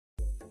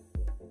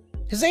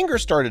His anger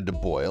started to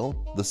boil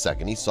the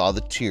second he saw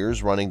the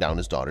tears running down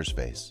his daughter's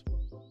face.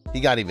 He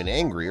got even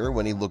angrier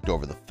when he looked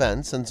over the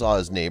fence and saw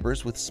his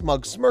neighbors with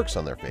smug smirks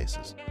on their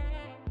faces.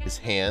 His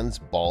hands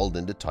balled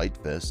into tight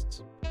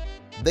fists.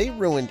 They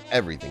ruined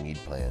everything he'd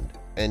planned,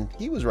 and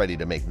he was ready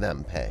to make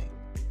them pay.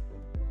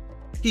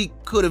 He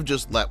could have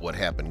just let what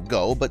happened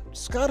go, but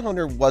Scott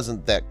Hunter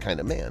wasn't that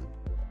kind of man.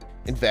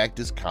 In fact,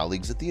 his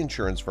colleagues at the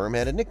insurance firm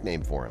had a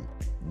nickname for him,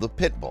 the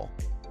Pit Bull.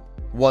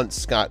 Once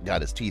Scott got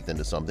his teeth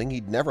into something,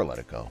 he'd never let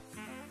it go.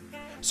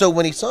 So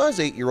when he saw his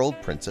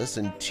 8-year-old princess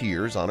in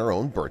tears on her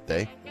own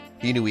birthday,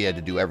 he knew he had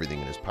to do everything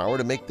in his power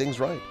to make things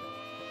right.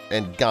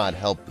 And God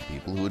helped the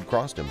people who had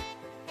crossed him.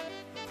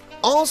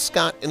 All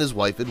Scott and his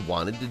wife had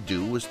wanted to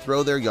do was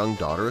throw their young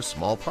daughter a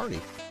small party.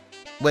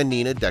 When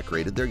Nina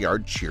decorated their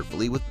yard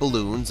cheerfully with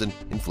balloons and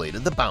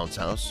inflated the bounce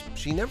house,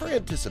 she never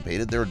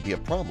anticipated there would be a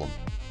problem.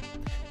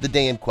 The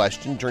day in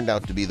question turned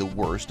out to be the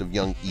worst of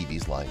young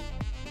Evie's life.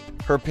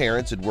 Her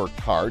parents had worked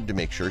hard to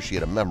make sure she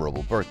had a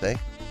memorable birthday,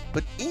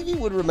 but Evie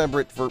would remember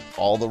it for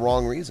all the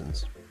wrong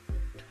reasons.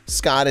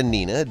 Scott and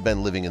Nina had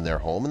been living in their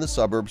home in the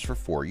suburbs for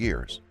 4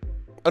 years.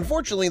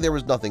 Unfortunately, there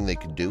was nothing they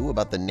could do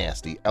about the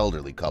nasty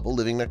elderly couple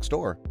living next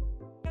door.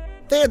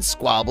 They had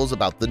squabbles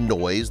about the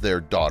noise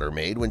their daughter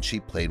made when she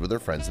played with her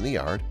friends in the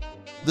yard,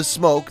 the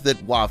smoke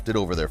that wafted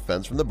over their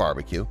fence from the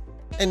barbecue,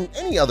 and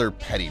any other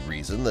petty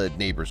reason the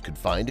neighbors could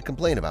find to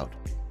complain about.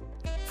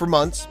 For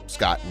months,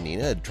 Scott and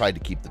Nina had tried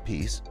to keep the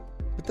peace,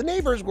 but the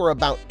neighbors were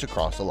about to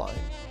cross a line.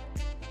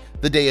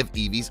 The day of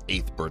Evie's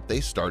 8th birthday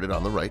started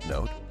on the right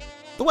note.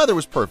 The weather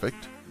was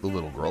perfect, the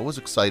little girl was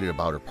excited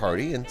about her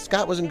party, and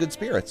Scott was in good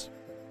spirits.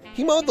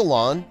 He mowed the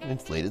lawn,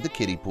 inflated the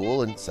kiddie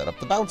pool, and set up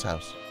the bounce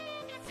house.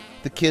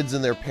 The kids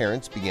and their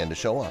parents began to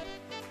show up.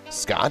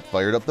 Scott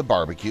fired up the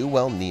barbecue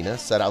while Nina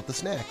set out the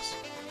snacks.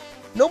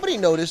 Nobody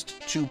noticed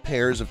 2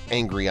 pairs of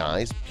angry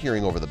eyes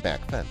peering over the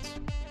back fence.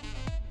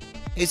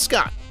 "Hey,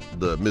 Scott,"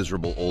 the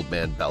miserable old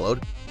man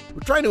bellowed, "we're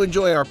trying to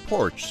enjoy our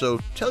porch, so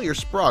tell your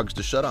sprogs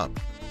to shut up."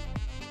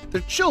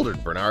 "They're children,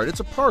 Bernard.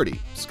 It's a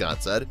party,"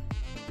 Scott said,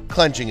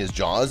 clenching his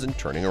jaws and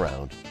turning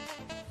around.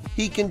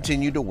 He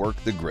continued to work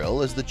the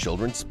grill as the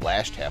children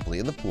splashed happily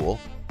in the pool,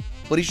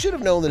 but he should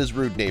have known that his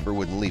rude neighbor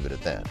wouldn't leave it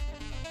at that.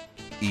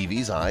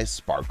 Evie's eyes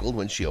sparkled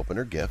when she opened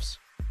her gifts.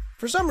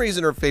 For some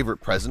reason, her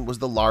favorite present was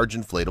the large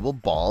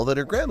inflatable ball that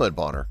her grandma had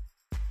bought her.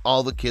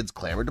 All the kids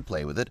clamored to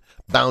play with it,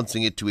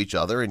 bouncing it to each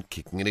other and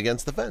kicking it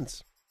against the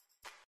fence.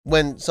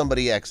 When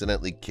somebody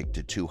accidentally kicked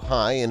it too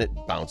high and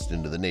it bounced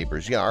into the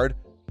neighbor's yard,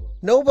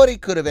 nobody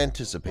could have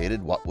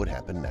anticipated what would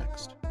happen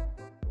next.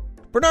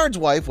 Bernard's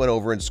wife went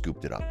over and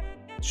scooped it up.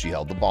 She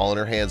held the ball in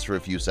her hands for a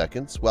few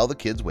seconds while the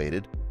kids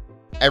waited.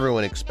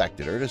 Everyone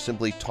expected her to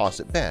simply toss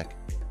it back.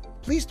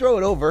 "Please throw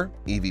it over,"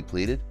 Evie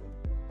pleaded.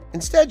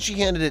 Instead, she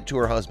handed it to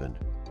her husband.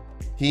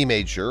 He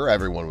made sure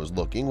everyone was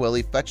looking while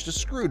he fetched a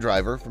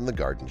screwdriver from the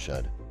garden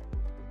shed.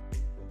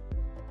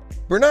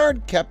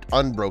 Bernard kept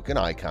unbroken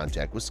eye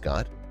contact with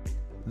Scott.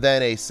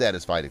 Then a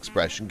satisfied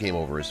expression came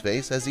over his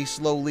face as he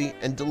slowly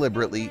and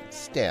deliberately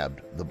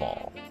stabbed the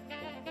ball.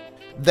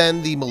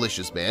 Then the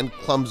malicious man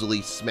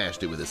clumsily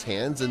smashed it with his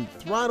hands and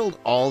throttled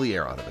all the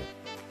air out of it.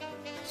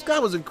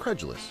 Scott was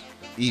incredulous.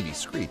 Evie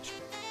screeched.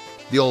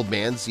 The old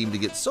man seemed to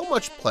get so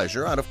much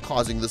pleasure out of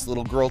causing this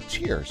little girl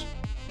tears,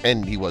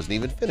 and he wasn't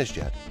even finished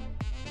yet.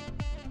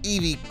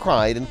 Evie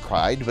cried and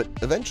cried, but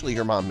eventually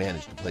her mom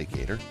managed to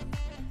placate her.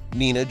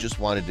 Nina just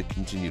wanted to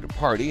continue to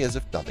party as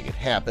if nothing had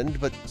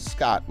happened, but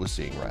Scott was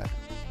seeing red.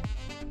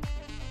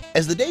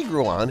 As the day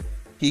grew on,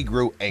 he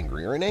grew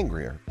angrier and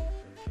angrier.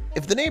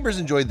 If the neighbors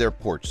enjoyed their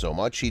porch so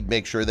much, he'd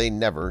make sure they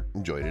never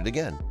enjoyed it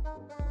again.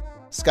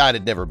 Scott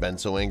had never been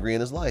so angry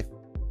in his life.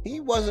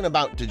 He wasn't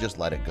about to just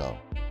let it go.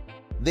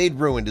 They'd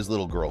ruined his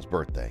little girl's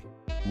birthday.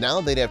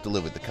 Now they'd have to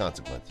live with the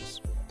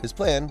consequences. His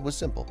plan was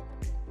simple.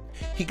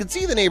 He could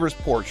see the neighbor's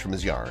porch from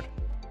his yard.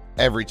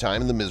 Every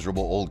time the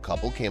miserable old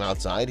couple came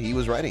outside, he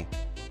was ready.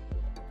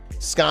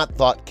 Scott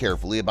thought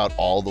carefully about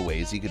all the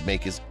ways he could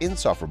make his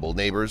insufferable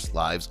neighbors'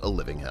 lives a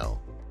living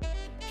hell.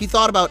 He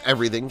thought about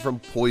everything from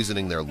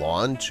poisoning their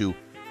lawn to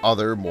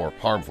other, more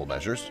harmful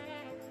measures.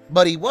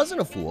 But he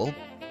wasn't a fool.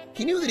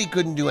 He knew that he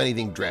couldn't do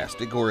anything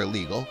drastic or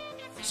illegal,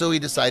 so he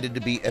decided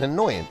to be an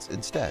annoyance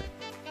instead.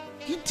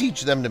 He'd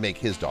teach them to make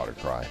his daughter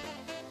cry.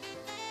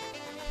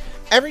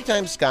 Every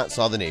time Scott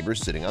saw the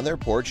neighbors sitting on their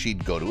porch,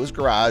 he'd go to his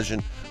garage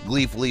and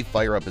gleefully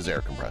fire up his air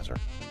compressor.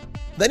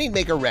 Then he'd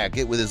make a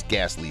racket with his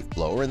gas leaf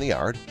blower in the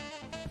yard.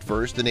 At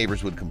first, the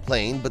neighbors would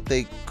complain, but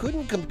they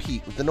couldn't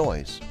compete with the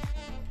noise.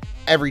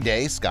 Every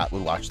day, Scott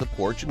would watch the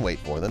porch and wait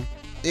for them.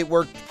 It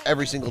worked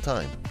every single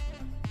time.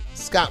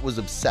 Scott was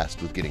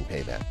obsessed with getting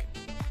payback.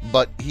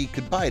 But he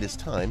could bide his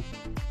time.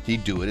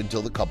 He'd do it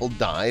until the couple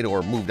died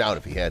or moved out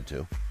if he had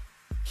to.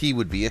 He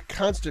would be a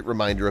constant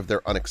reminder of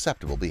their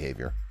unacceptable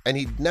behavior, and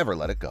he'd never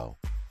let it go.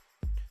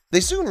 They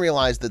soon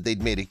realized that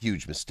they'd made a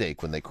huge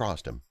mistake when they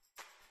crossed him.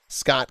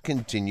 Scott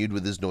continued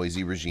with his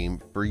noisy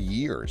regime for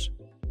years.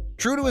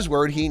 True to his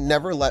word, he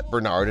never let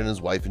Bernard and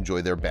his wife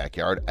enjoy their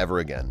backyard ever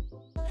again.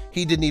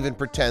 He didn't even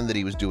pretend that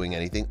he was doing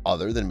anything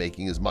other than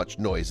making as much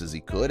noise as he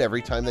could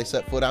every time they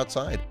set foot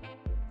outside.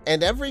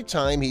 And every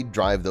time he'd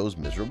drive those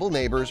miserable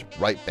neighbors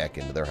right back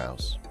into their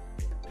house.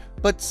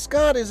 But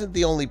Scott isn't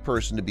the only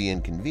person to be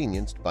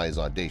inconvenienced by his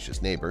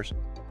audacious neighbors.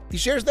 He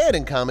shares that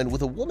in common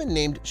with a woman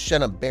named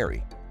Shenna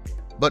Berry.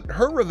 But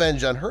her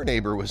revenge on her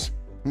neighbor was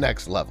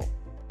next level.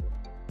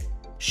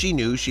 She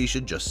knew she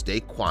should just stay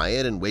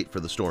quiet and wait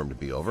for the storm to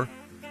be over,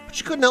 but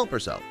she couldn't help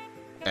herself.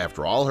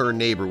 After all, her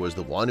neighbor was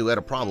the one who had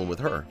a problem with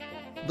her.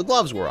 The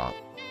gloves were off.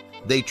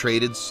 They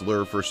traded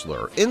slur for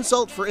slur,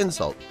 insult for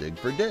insult, dig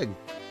for dig.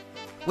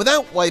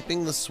 Without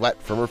wiping the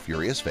sweat from her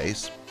furious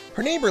face,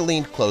 her neighbor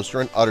leaned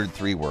closer and uttered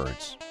 3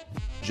 words,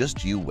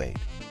 "Just you wait."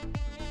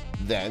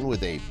 Then,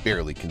 with a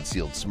barely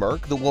concealed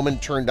smirk, the woman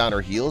turned on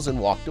her heels and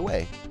walked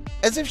away,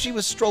 as if she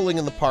was strolling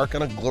in the park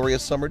on a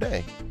glorious summer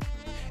day.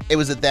 It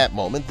was at that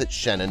moment that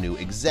Shenna knew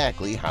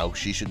exactly how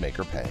she should make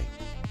her pay.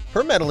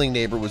 Her meddling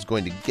neighbor was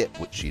going to get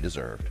what she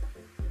deserved.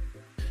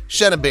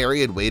 Shenna Berry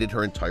had waited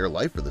her entire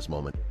life for this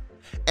moment.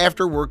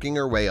 After working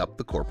her way up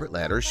the corporate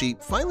ladder, she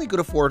finally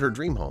could afford her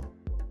dream home.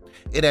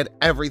 It had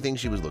everything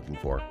she was looking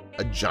for: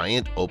 a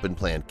giant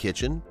open-plan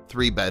kitchen,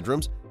 3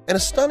 bedrooms, and a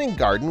stunning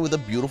garden with a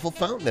beautiful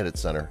fountain at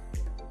its center.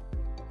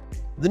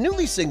 The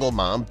newly single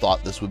mom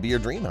thought this would be her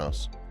dream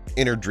house,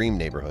 in her dream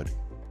neighborhood.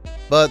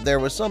 But there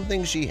was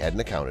something she hadn't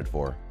accounted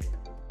for.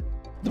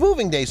 The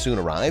moving day soon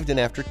arrived, and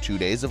after 2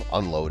 days of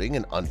unloading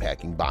and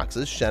unpacking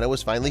boxes, Shenna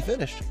was finally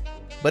finished.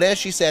 But as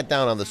she sat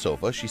down on the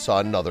sofa, she saw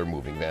another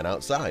moving van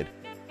outside.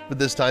 But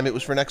this time it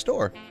was for next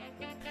door.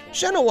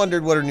 Shenna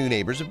wondered what her new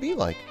neighbors would be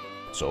like.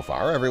 So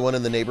far, everyone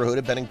in the neighborhood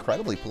had been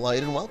incredibly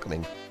polite and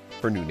welcoming.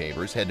 Her new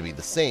neighbors had to be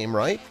the same,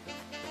 right?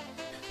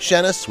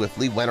 Shenna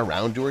swiftly went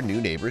around to her new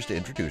neighbors to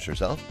introduce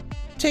herself,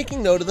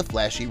 taking note of the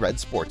flashy red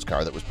sports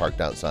car that was parked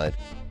outside.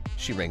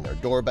 She rang their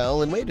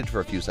doorbell and waited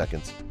for a few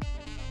seconds.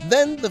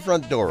 Then the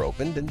front door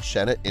opened and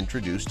Shenna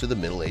introduced to the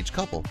middle-aged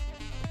couple,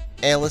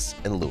 Alice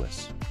and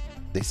Lewis.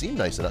 They seemed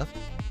nice enough,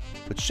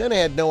 but Shenna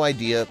had no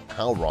idea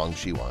how wrong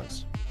she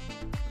was.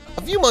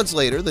 A few months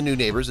later, the new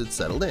neighbors had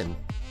settled in.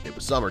 It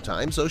was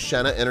summertime, so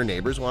Shenna and her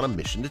neighbors were on a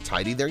mission to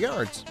tidy their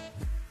yards.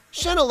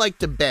 Shenna liked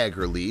to bag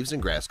her leaves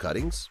and grass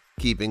cuttings,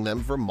 keeping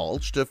them for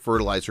mulch to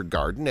fertilize her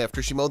garden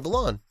after she mowed the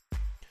lawn.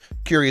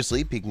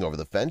 Curiously, peeking over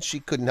the fence, she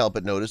couldn't help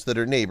but notice that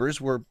her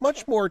neighbors were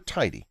much more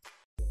tidy.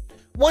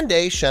 One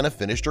day, Shenna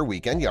finished her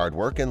weekend yard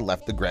work and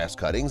left the grass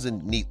cuttings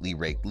and neatly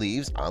raked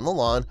leaves on the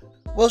lawn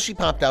while she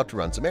popped out to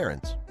run some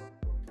errands.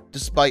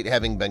 Despite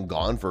having been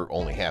gone for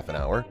only half an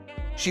hour,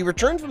 she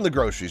returned from the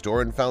grocery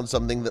store and found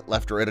something that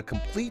left her at a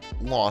complete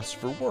loss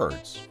for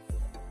words.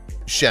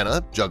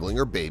 Shenna, juggling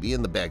her baby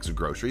and the bags of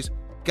groceries,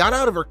 got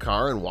out of her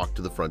car and walked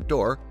to the front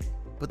door,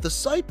 but the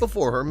sight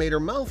before her made her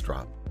mouth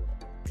drop.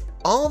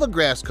 All the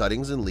grass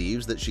cuttings and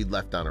leaves that she'd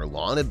left on her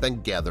lawn had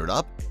been gathered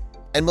up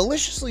and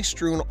maliciously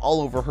strewn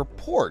all over her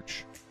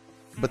porch.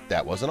 But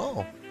that wasn't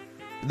all.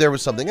 There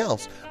was something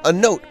else. A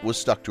note was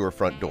stuck to her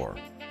front door,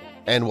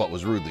 and what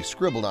was rudely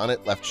scribbled on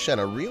it left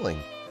Shenna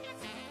reeling.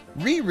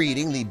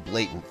 Rereading the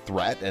blatant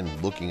threat and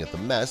looking at the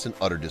mess in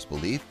utter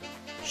disbelief,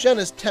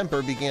 Shenna's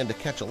temper began to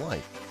catch a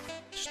light.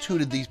 Just who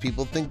did these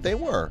people think they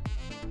were?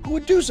 Who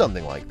would do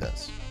something like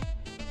this?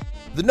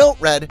 The note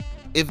read,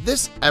 "If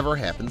this ever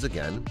happens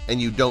again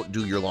and you don't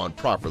do your lawn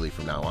properly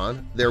from now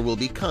on, there will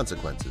be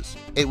consequences.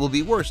 It will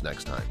be worse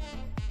next time."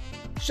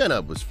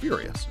 Shenna was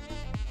furious.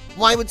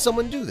 Why would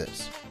someone do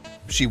this?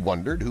 She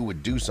wondered who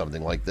would do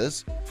something like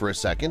this for a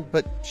second,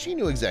 but she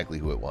knew exactly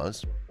who it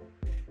was.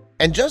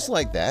 And just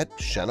like that,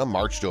 Shenna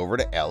marched over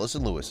to Alice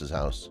and Lewis's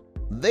house.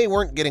 They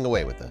weren't getting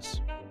away with this.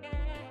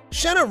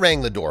 Shenna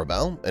rang the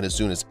doorbell, and as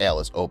soon as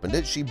Alice opened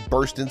it, she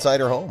burst inside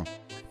her home,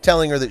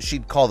 telling her that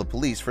she'd call the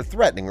police for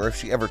threatening her if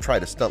she ever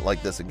tried a stunt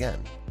like this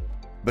again.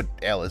 But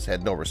Alice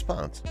had no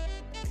response.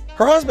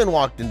 Her husband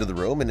walked into the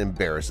room and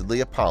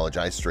embarrassedly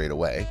apologized straight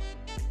away,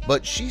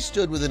 but she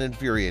stood with an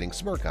infuriating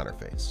smirk on her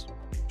face.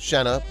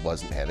 Shenna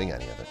wasn't having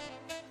any of it.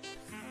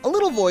 A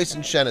little voice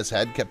in Shenna's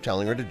head kept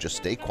telling her to just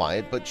stay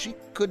quiet, but she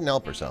couldn't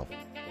help herself.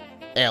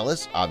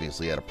 Alice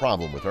obviously had a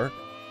problem with her,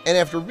 and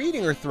after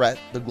reading her threat,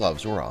 the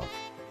gloves were off.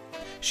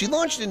 She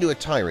launched into a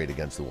tirade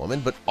against the woman,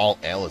 but all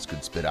Alice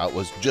could spit out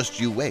was, "Just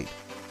you wait."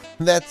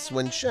 That's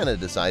when Shenna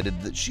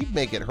decided that she'd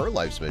make it her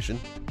life's mission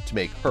to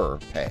make her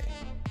pay.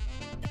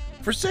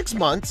 For 6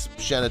 months,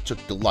 Shenna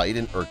took delight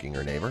in irking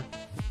her neighbor.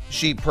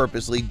 She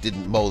purposely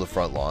didn't mow the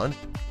front lawn,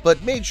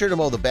 but made sure to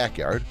mow the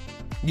backyard.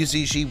 You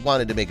see, she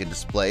wanted to make a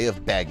display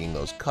of bagging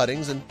those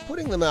cuttings and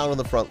putting them out on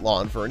the front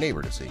lawn for her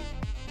neighbor to see.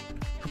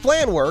 Her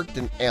plan worked,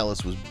 and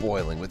Alice was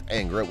boiling with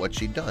anger at what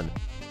she'd done.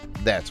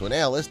 That's when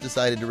Alice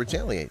decided to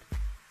retaliate.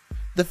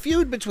 The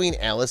feud between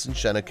Alice and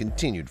Shenna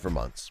continued for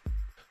months.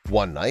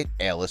 One night,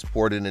 Alice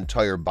poured an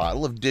entire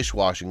bottle of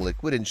dishwashing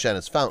liquid in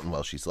Shenna's fountain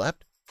while she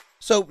slept,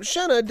 so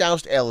Shenna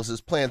doused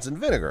Alice's plants in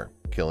vinegar,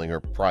 killing her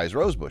prize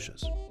rose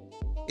bushes.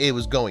 It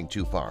was going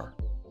too far.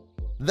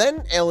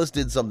 Then Alice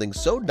did something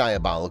so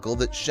diabolical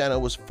that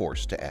Shenna was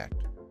forced to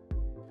act.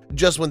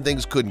 Just when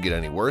things couldn't get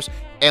any worse,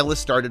 Alice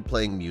started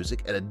playing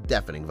music at a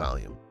deafening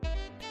volume.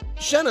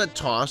 Shenna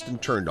tossed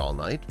and turned all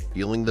night,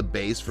 feeling the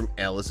bass from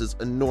Alice's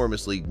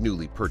enormously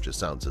newly purchased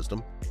sound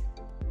system.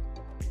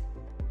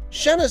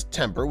 Shenna's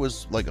temper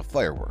was like a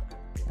firework.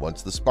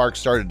 Once the sparks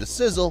started to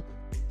sizzle,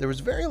 there was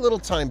very little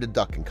time to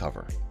duck and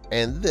cover,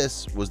 and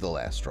this was the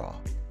last straw.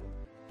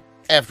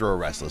 After a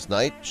restless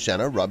night,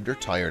 Shenna rubbed her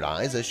tired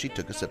eyes as she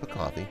took a sip of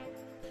coffee.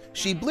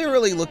 She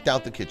blearily looked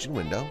out the kitchen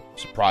window,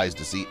 surprised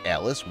to see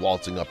Alice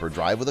waltzing up her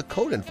drive with a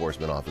code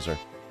enforcement officer.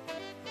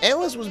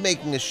 Alice was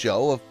making a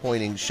show of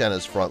pointing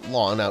Shenna's front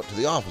lawn out to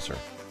the officer.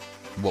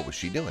 What was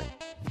she doing?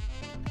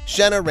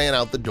 Shenna ran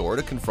out the door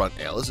to confront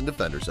Alice and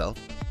defend herself.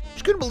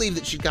 She couldn't believe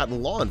that she'd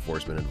gotten law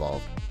enforcement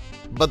involved.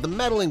 But the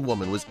meddling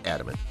woman was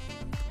adamant.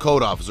 The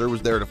code officer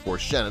was there to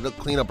force Shenna to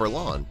clean up her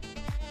lawn.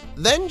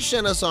 Then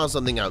Shenna saw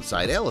something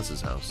outside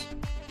Alice's house.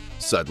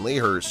 Suddenly,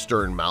 her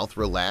stern mouth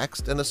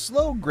relaxed and a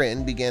slow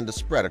grin began to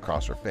spread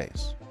across her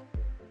face.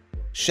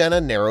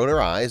 Shenna narrowed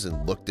her eyes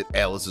and looked at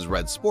Alice's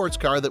red sports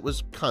car that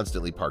was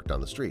constantly parked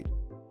on the street.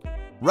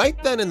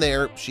 Right then and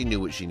there, she knew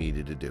what she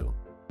needed to do.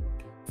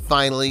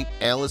 Finally,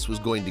 Alice was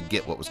going to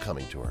get what was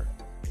coming to her.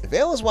 If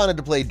Alice wanted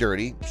to play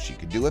dirty, she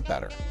could do it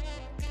better.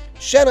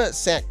 Shenna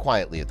sat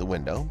quietly at the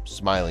window,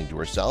 smiling to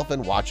herself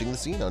and watching the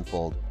scene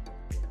unfold.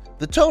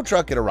 The tow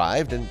truck had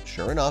arrived, and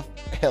sure enough,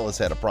 Alice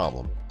had a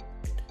problem.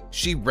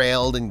 She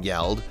railed and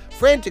yelled,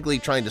 frantically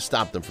trying to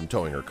stop them from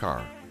towing her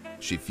car.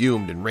 She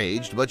fumed and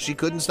raged, but she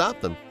couldn't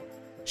stop them.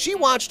 She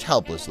watched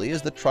helplessly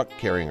as the truck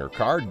carrying her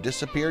car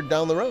disappeared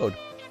down the road.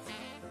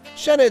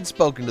 Shenna had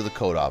spoken to the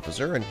code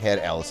officer and had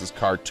Alice's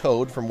car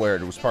towed from where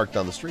it was parked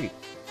on the street,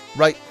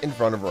 right in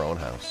front of her own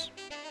house.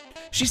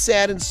 She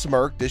sat and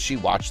smirked as she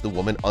watched the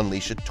woman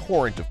unleash a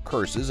torrent of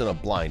curses in a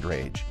blind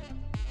rage.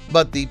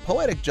 But the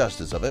poetic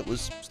justice of it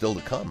was still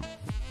to come.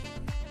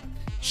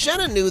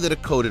 Shenna knew that a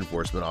code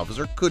enforcement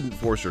officer couldn't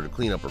force her to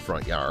clean up her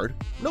front yard.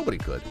 Nobody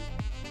could.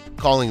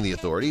 Calling the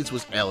authorities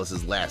was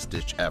Alice's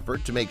last-ditch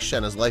effort to make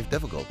Shenna's life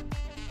difficult.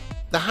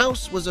 The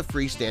house was a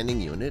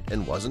freestanding unit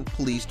and wasn't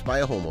policed by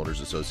a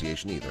homeowners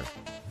association either.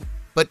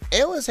 But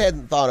Alice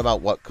hadn't thought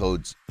about what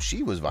codes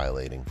she was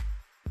violating.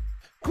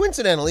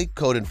 Coincidentally,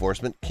 code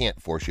enforcement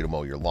can't force you to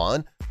mow your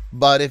lawn,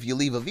 but if you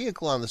leave a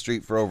vehicle on the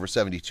street for over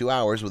 72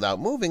 hours without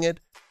moving it,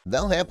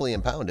 they'll happily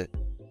impound it.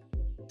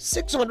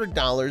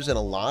 $600 and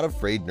a lot of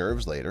frayed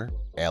nerves later,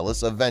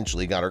 Alice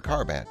eventually got her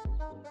car back.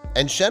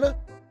 And Shenna?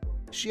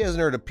 She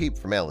hasn't heard a peep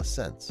from Alice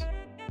since.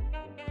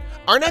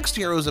 Our next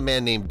hero is a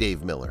man named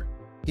Dave Miller.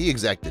 He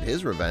exacted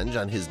his revenge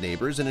on his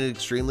neighbors in an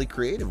extremely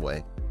creative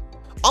way.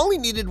 All he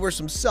needed were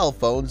some cell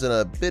phones and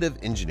a bit of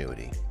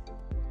ingenuity.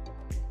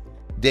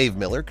 Dave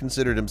Miller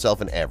considered himself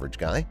an average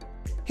guy.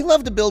 He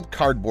loved to build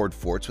cardboard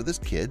forts with his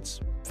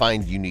kids,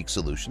 find unique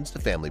solutions to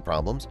family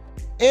problems,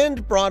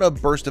 and brought a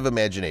burst of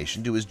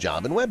imagination to his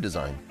job in web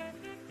design.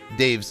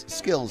 Dave's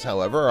skills,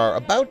 however, are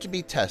about to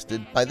be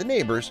tested by the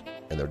neighbors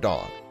and their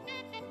dog.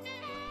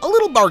 A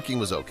little barking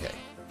was okay.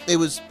 It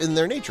was in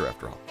their nature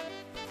after all.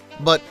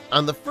 But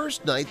on the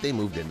first night they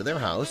moved into their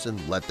house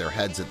and let their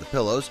heads hit the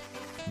pillows,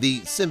 the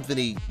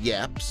symphony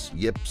yaps,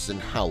 yips, and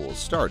howls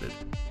started.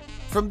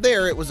 From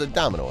there, it was a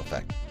domino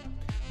effect.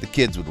 The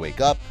kids would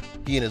wake up,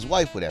 he and his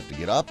wife would have to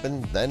get up,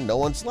 and then no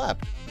one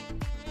slept.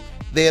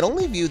 They had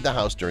only viewed the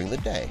house during the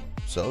day,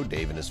 so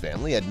Dave and his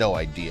family had no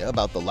idea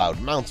about the loud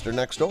monster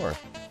next door.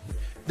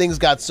 Things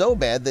got so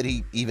bad that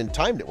he even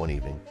timed it one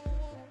evening.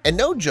 And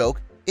no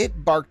joke,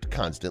 it barked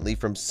constantly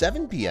from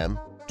 7 p.m.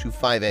 to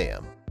 5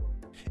 a.m.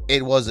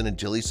 It wasn't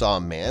until he saw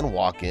a man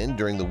walk in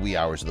during the wee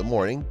hours of the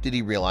morning did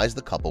he realize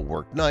the couple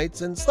worked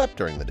nights and slept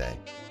during the day.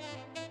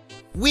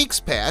 Weeks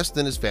passed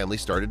and his family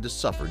started to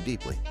suffer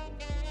deeply.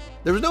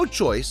 There was no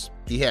choice,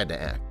 he had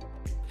to act.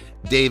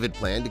 Dave had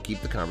planned to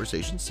keep the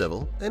conversation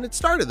civil, and it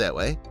started that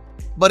way,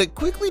 but it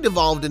quickly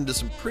devolved into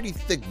some pretty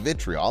thick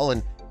vitriol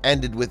and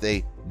ended with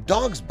a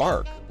 "dog's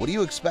bark, what do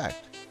you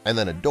expect?" and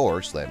then a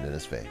door slammed in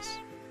his face.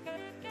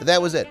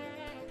 That was it.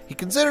 He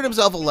considered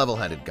himself a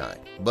level-headed guy,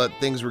 but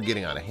things were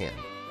getting out of hand.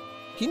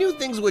 He knew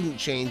things wouldn't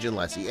change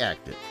unless he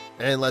acted,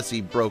 and unless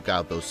he broke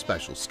out those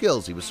special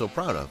skills he was so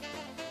proud of.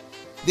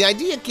 The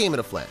idea came in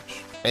a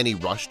flash, and he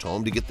rushed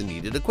home to get the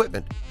needed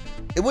equipment.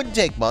 It wouldn't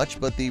take much,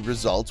 but the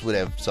results would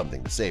have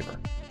something to savor.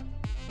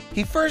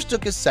 He first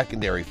took his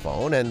secondary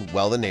phone and,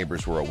 while the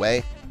neighbors were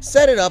away,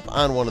 set it up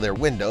on one of their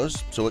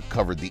windows so it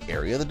covered the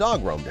area the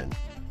dog roamed in.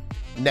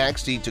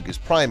 Next, he took his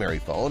primary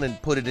phone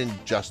and put it in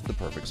just the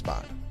perfect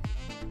spot.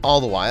 All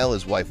the while,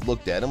 his wife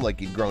looked at him like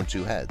he'd grown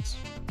two heads.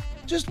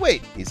 "Just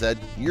wait," he said,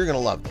 "you're gonna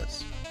love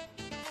this."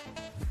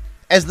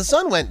 As the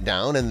sun went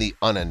down and the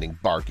unending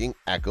barking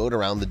echoed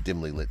around the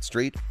dimly lit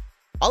street,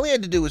 all he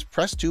had to do was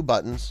press two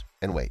buttons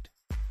and wait.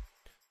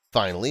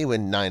 Finally,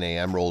 when 9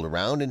 a.m. rolled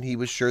around and he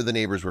was sure the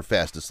neighbors were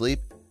fast asleep,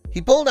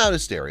 he pulled out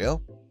his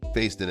stereo,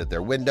 faced it at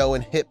their window,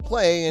 and hit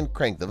play and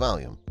cranked the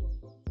volume.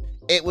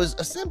 It was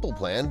a simple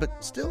plan,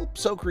 but still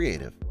so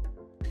creative.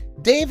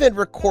 Dave had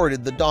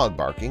recorded the dog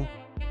barking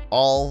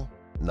all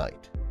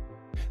night.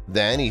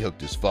 Then he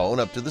hooked his phone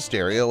up to the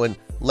stereo and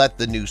let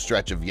the new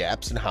stretch of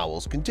yaps and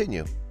howls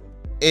continue.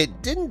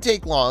 It didn't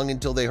take long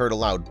until they heard a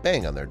loud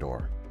bang on their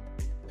door.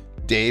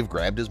 Dave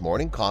grabbed his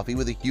morning coffee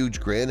with a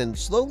huge grin and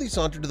slowly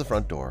sauntered to the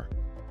front door.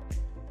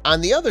 On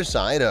the other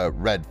side, a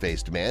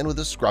red-faced man with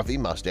a scruffy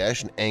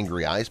mustache and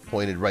angry eyes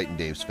pointed right in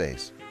Dave's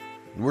face.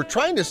 "We're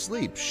trying to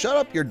sleep. Shut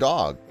up your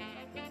dog."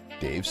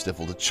 Dave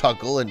stifled a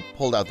chuckle and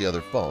pulled out the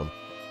other phone,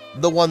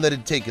 the one that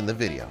had taken the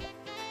video.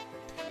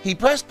 He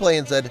pressed play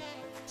and said,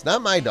 "It's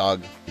not my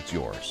dog, it's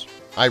yours.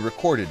 I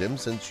recorded him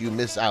since you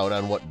miss out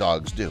on what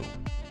dogs do."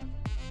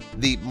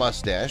 The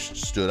mustache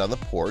stood on the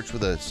porch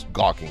with a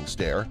gawking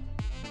stare.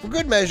 For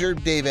good measure,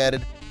 Dave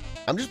added,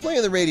 "I'm just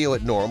playing the radio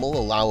at normal,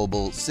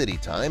 allowable city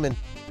time, and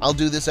I'll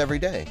do this every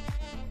day."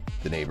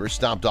 The neighbor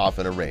stomped off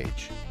in a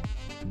rage.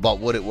 But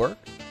would it work?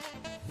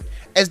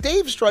 As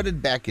Dave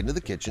strutted back into the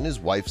kitchen, his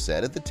wife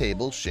sat at the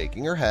table,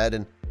 shaking her head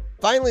and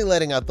finally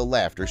letting out the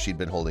laughter she'd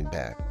been holding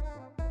back.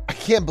 "I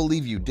can't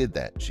believe you did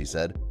that," she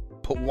said,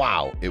 "but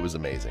wow, it was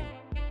amazing."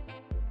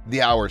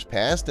 The hours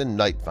passed and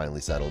night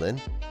finally settled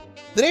in.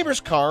 The neighbor's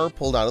car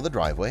pulled out of the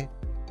driveway.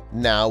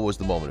 Now was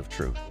the moment of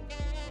truth.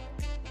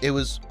 It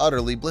was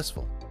utterly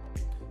blissful.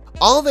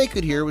 All they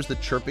could hear was the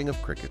chirping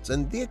of crickets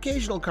and the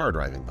occasional car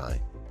driving by.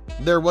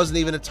 There wasn't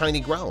even a tiny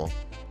growl.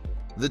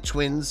 The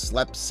twins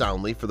slept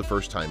soundly for the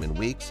first time in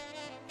weeks,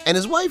 and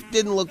his wife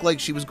didn't look like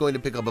she was going to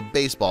pick up a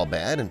baseball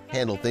bat and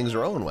handle things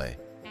her own way.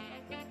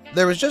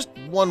 There was just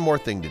one more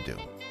thing to do.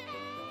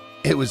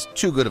 It was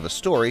too good of a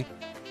story,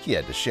 he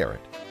had to share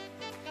it.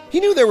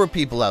 He knew there were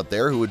people out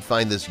there who would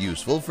find this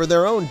useful for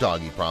their own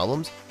doggy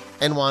problems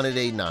and wanted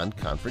a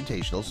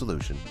non-confrontational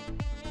solution.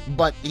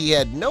 But he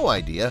had no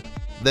idea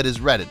that his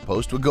Reddit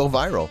post would go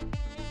viral.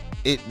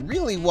 It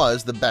really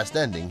was the best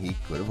ending he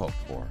could have hoped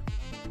for.